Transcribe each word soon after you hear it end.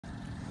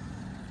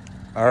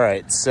All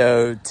right,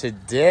 so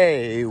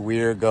today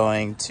we're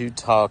going to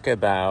talk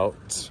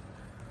about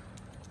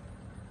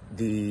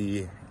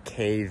the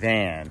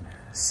K-Van.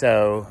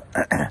 So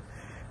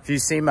if you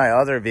see my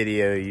other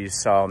video, you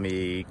saw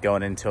me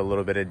going into a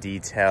little bit of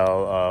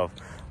detail of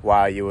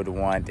why you would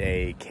want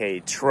a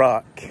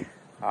K-truck.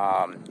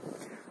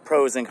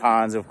 Pros and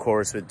cons, of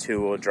course, with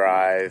two-wheel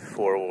drive,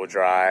 four-wheel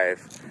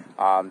drive,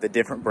 the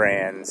different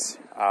brands.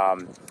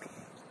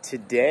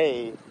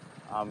 Today,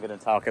 I'm going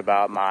to talk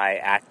about my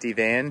Acty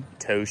van,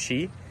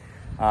 Toshi.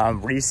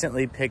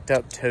 Recently picked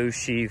up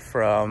Toshi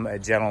from a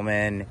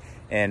gentleman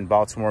in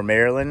Baltimore,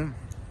 Maryland.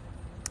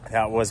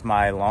 That was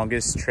my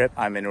longest trip.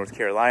 I'm in North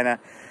Carolina.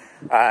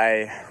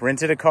 I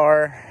rented a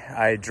car.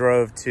 I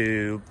drove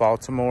to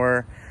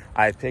Baltimore.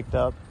 I picked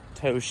up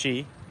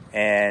Toshi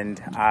and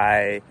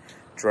I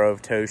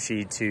drove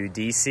Toshi to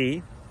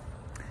DC.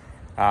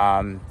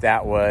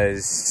 That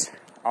was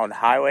on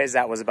highways.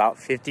 That was about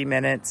 50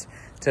 minutes.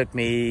 Took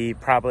me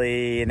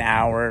probably an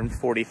hour and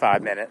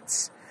 45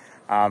 minutes.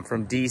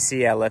 From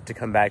DC, I left to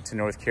come back to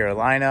North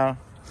Carolina,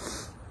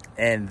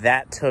 and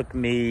that took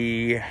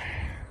me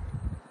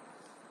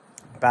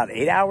about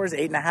 8 hours,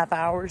 8.5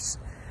 hours.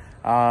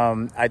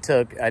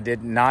 I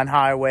did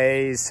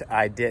non-highways.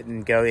 I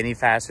didn't go any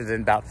faster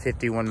than about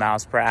 51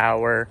 miles per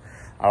hour,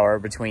 or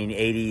between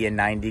 80 and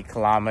 90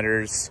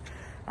 kilometers.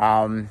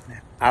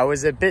 I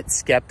was a bit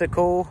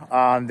skeptical.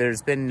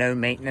 There's been no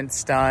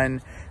maintenance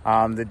done.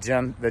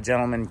 The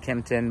gentleman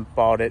Kempton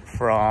bought it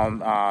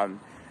from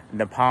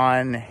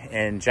Nippon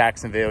in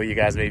Jacksonville. You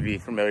guys may be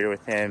familiar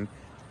with him.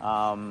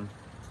 I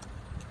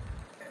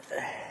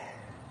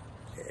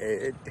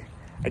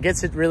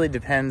guess it really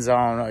depends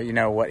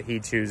on what he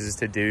chooses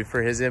to do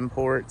for his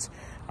imports.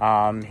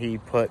 He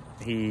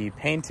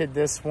painted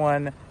this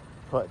one,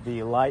 put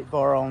the light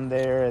bar on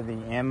there,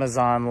 the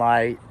Amazon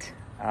light.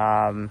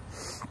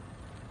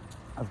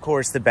 Of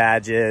course, the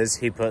badges.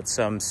 He put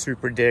some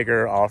Super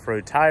Digger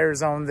off-road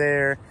tires on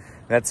there.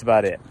 That's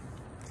about it.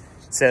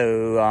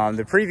 So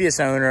the previous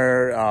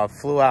owner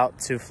flew out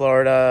to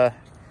Florida,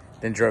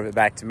 then drove it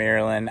back to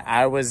Maryland.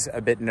 I was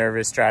a bit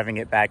nervous driving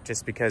it back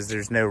just because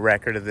there's no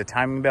record of the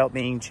timing belt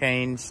being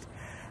changed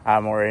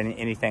or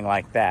anything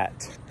like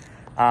that.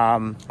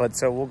 But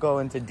so we'll go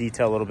into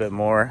detail a little bit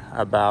more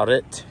about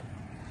it.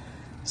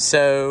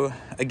 So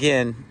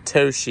again,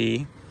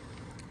 Toshi.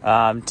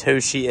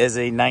 Toshi is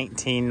a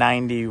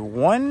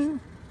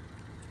 1991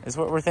 is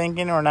what we're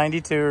thinking, or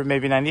 92, or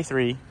maybe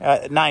 93,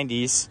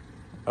 90s.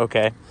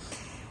 Okay.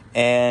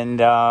 And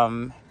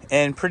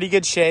in pretty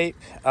good shape.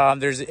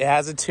 It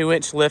has a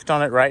 2-inch lift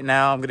on it right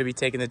now. I'm going to be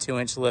taking the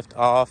 2-inch lift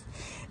off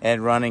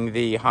and running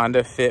the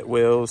Honda Fit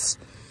wheels.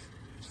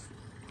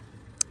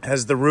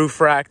 Has the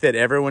roof rack that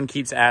everyone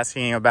keeps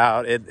asking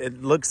about.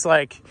 It looks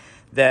like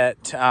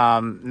that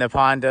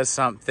Nippon does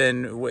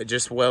something,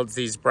 just welds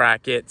these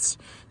brackets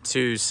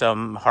to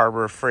some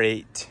Harbor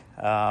Freight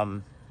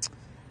cargo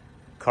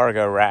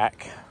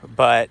rack,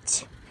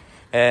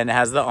 and it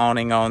has the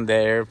awning on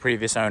there.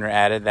 Previous owner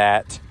added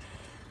that.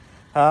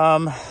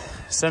 Some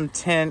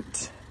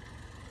tint,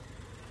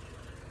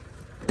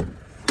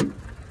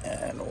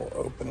 and we'll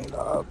open it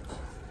up.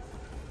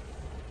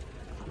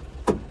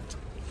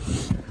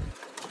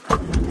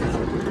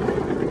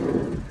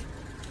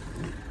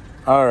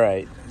 All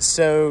right,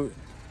 so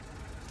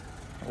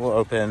we'll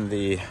open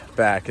the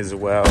back as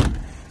well.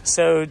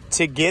 So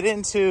to get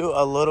into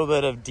a little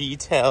bit of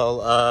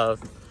detail of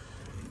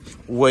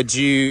should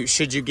you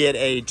get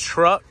a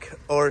truck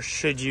or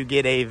should you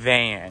get a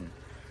van?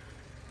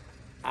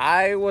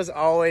 I was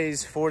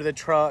always for the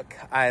truck.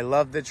 I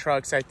love the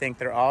trucks. I think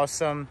they're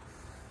awesome.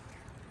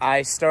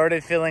 I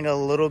started feeling a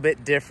little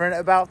bit different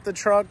about the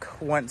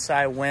truck once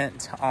I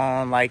went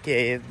on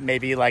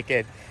maybe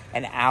an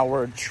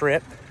hour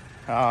trip.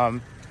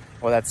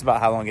 Well, that's about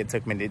how long it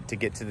took me to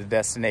get to the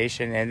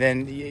destination. And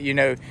then,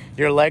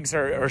 your legs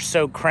are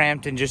so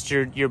cramped and just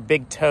your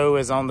big toe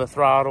is on the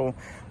throttle.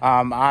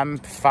 I'm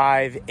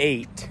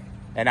 5'8",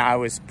 and I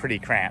was pretty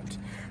cramped.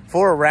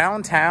 For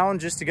around town,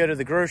 just to go to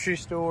the grocery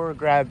store,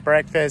 grab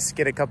breakfast,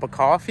 get a cup of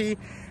coffee,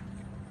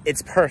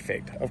 it's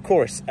perfect. Of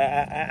course,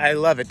 I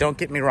love it. Don't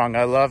get me wrong.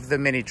 I love the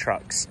mini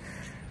trucks.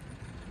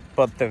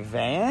 But the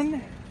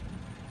van,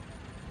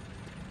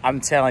 I'm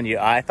telling you,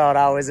 I thought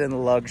I was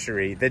in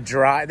luxury. The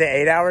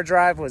 8-hour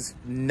drive was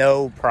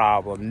no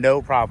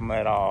problem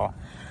at all.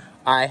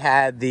 I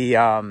had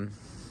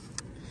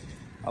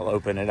I'll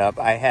open it up.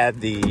 I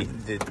had the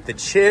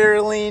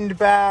chair leaned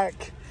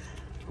back,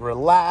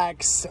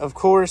 relax. Of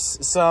course,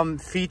 some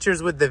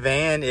features with the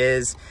van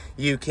is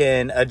you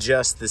can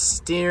adjust the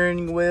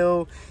steering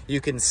wheel. You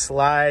can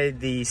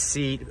slide the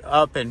seat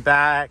up and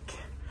back,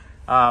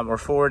 or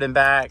forward and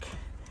back.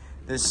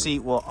 The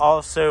seat will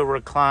also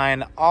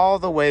recline all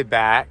the way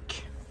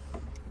back.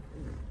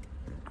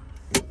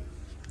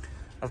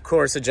 Of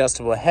course,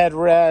 adjustable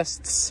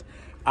headrests.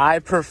 I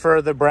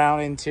prefer the brown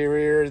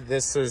interior.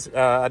 This is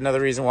another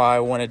reason why I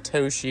wanted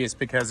Toshi, is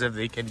because of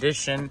the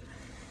condition.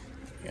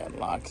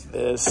 Unlock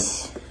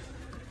this.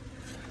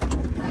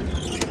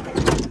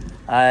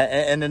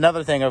 And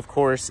another thing, of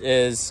course,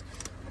 is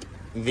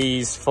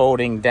these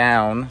folding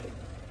down.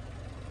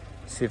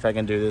 See if I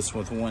can do this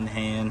with one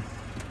hand.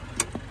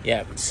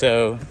 Yeah,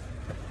 so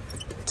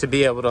to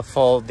be able to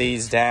fold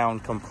these down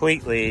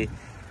completely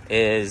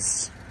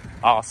is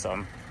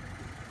awesome.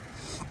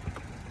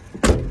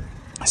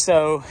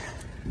 So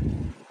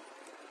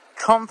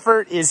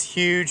comfort is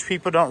huge.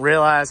 People don't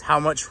realize how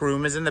much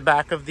room is in the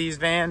back of these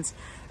vans.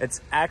 It's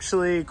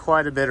actually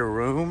quite a bit of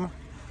room.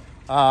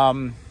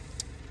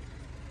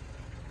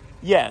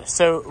 Yeah,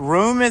 so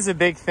room is a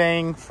big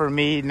thing for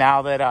me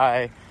now that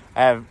I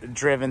have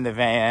driven the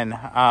van.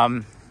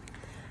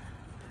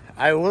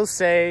 I will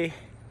say,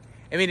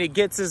 I mean, it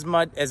gets as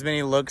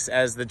many looks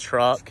as the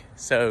truck.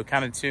 So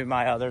kind of to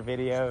my other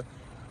video,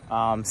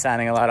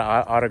 signing a lot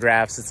of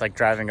autographs. It's like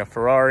driving a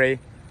Ferrari.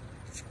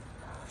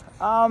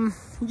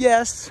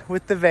 Yes,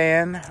 with the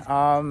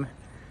van,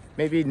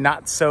 maybe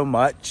not so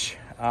much.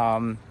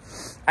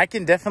 I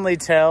can definitely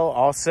tell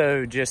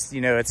also just,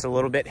 you know, it's a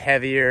little bit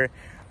heavier.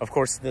 Of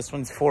course, this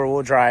one's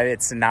 4-wheel drive.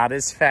 It's not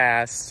as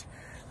fast.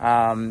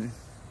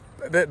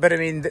 But I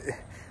mean,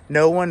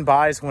 no one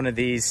buys one of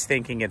these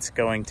thinking it's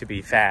going to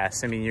be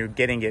fast. I mean, you're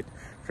getting it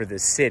for the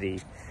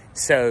city.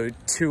 So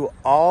to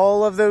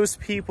all of those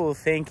people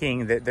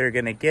thinking that they're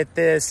going to get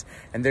this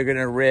and they're going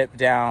to rip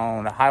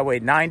down Highway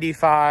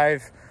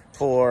 95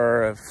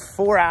 for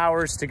 4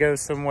 hours to go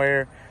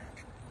somewhere,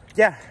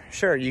 yeah,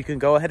 sure, you can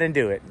go ahead and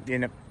do it. You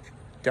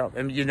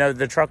know,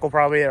 the truck will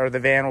probably, or the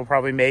van will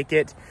probably make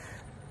it,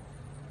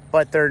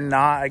 but they're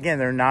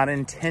not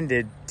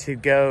intended to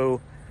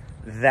go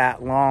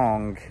that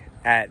long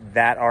at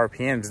that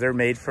RPMs. They're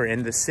made for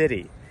in the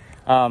city.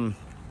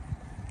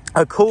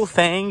 A cool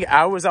thing,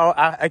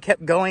 I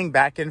kept going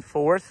back and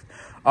forth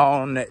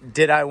on,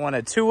 did I want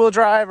a 2-wheel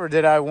drive or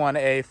did I want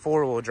a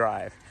 4-wheel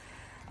drive?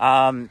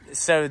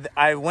 So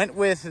I went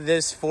with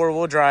this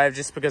 4-wheel drive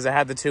just because I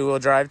had the 2-wheel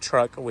drive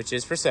truck, which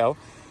is for sale.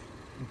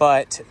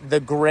 But the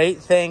great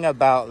thing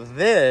about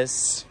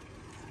this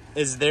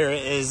is there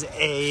is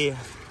a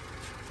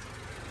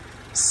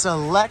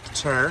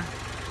selector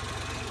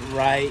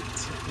right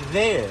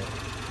there.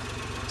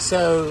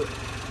 So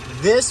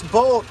this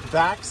bolt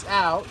backs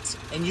out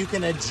and you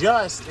can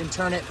adjust and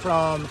turn it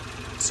from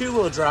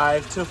 2-wheel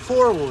drive to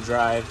 4-wheel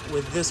drive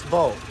with this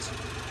bolt.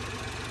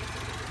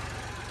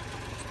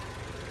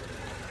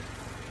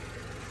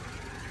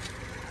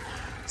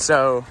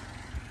 So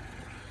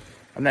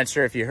I'm not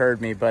sure if you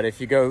heard me, but if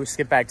you go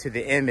skip back to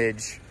the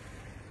image,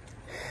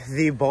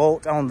 the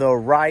bolt on the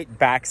right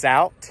backs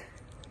out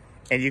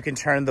and you can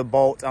turn the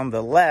bolt on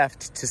the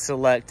left to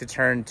select to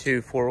turn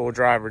to 4-wheel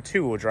drive or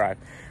 2-wheel drive,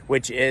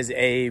 which is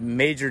a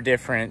major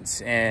difference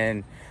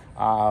in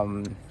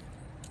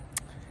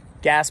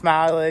gas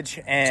mileage,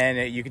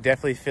 and you can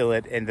definitely feel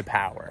it in the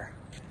power.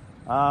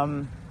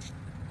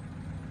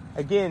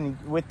 Again,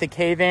 with the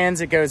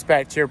K-Vans, it goes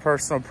back to your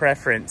personal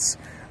preference.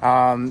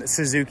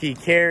 Suzuki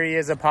Carry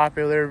is a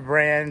popular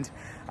brand.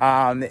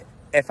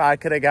 If I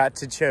could have got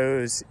to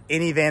choose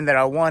any van that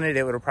I wanted,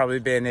 it would have probably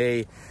been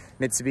a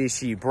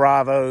Mitsubishi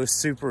Bravo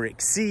Super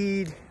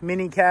Exceed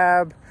mini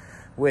cab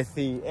with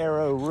the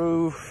aero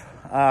roof.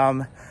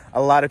 A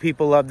lot of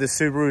people love the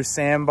Subaru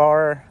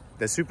Sandbar,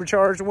 the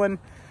supercharged one,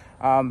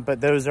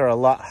 but those are a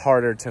lot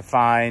harder to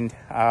find.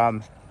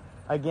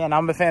 Again,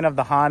 I'm a fan of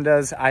the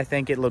Hondas. I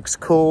think it looks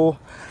cool.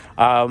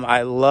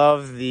 I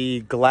love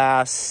the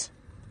glass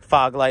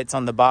fog lights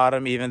on the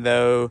bottom, even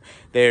though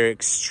they're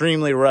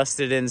extremely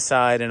rusted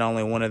inside and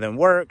only one of them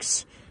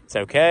works. It's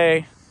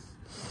okay.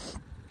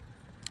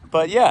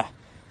 But yeah,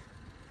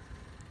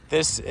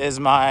 this is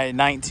my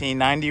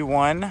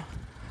 1991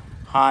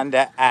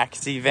 Honda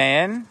Acty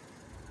van.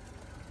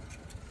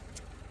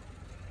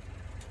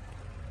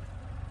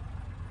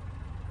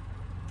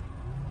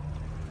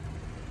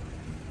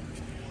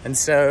 And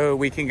so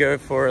we can go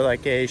for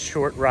like a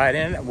short ride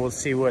in. We'll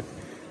see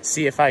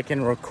if I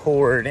can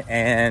record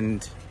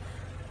and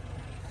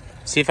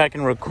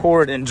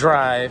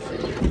drive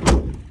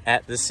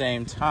at the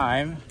same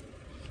time.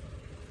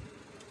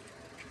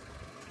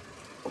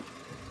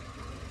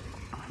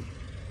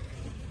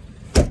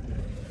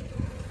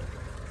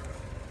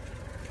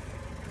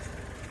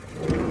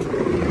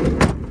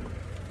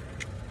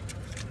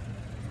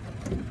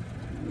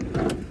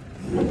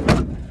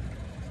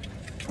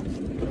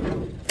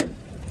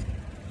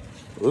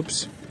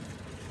 Oops.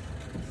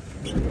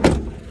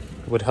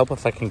 Would help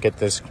if I can get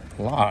this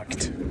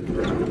locked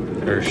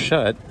or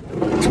shut.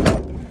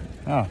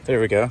 Oh,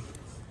 there we go.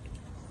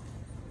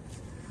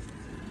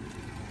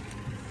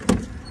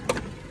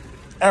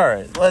 All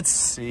right, let's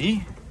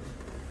see.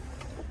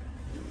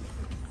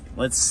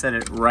 Let's set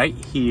it right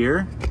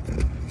here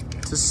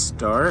to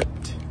start.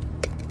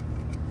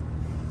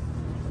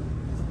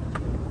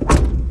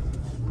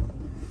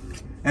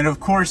 And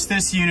of course,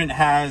 this unit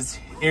has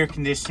air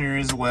conditioner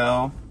as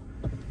well.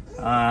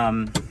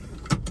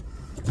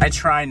 I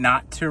try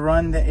not to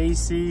run the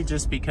AC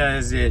just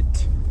because it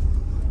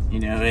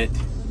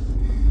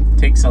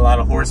takes a lot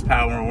of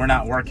horsepower. We're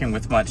not working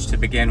with much to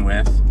begin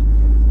with.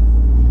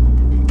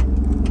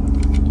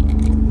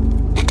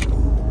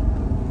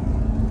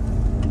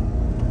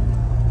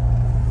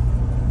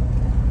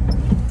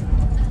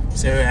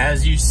 So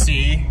as you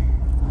see,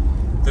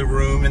 the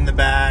room in the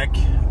back,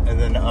 and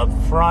then up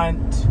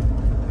front,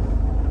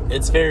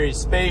 it's very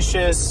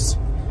spacious.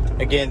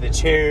 Again, the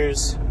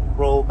chairs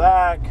roll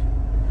back.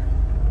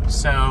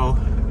 So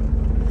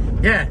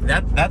yeah,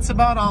 that's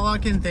about all I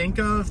can think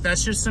of.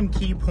 That's just some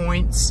key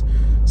points,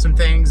 some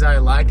things I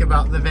like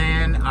about the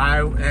van.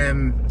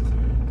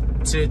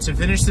 To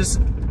finish this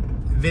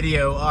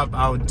video up,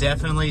 I would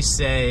definitely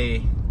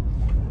say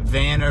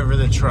van over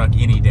the truck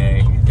any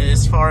day.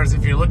 As far as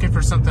if you're looking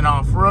for something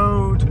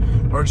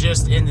off-road or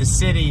just in the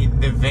city,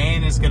 the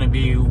van is going to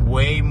be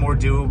way more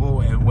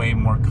doable and way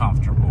more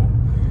comfortable.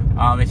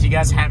 If you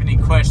guys have any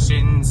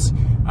questions,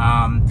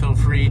 feel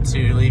free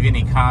to leave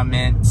any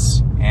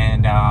comments,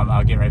 and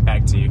I'll get right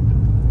back to you.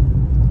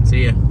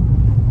 See ya.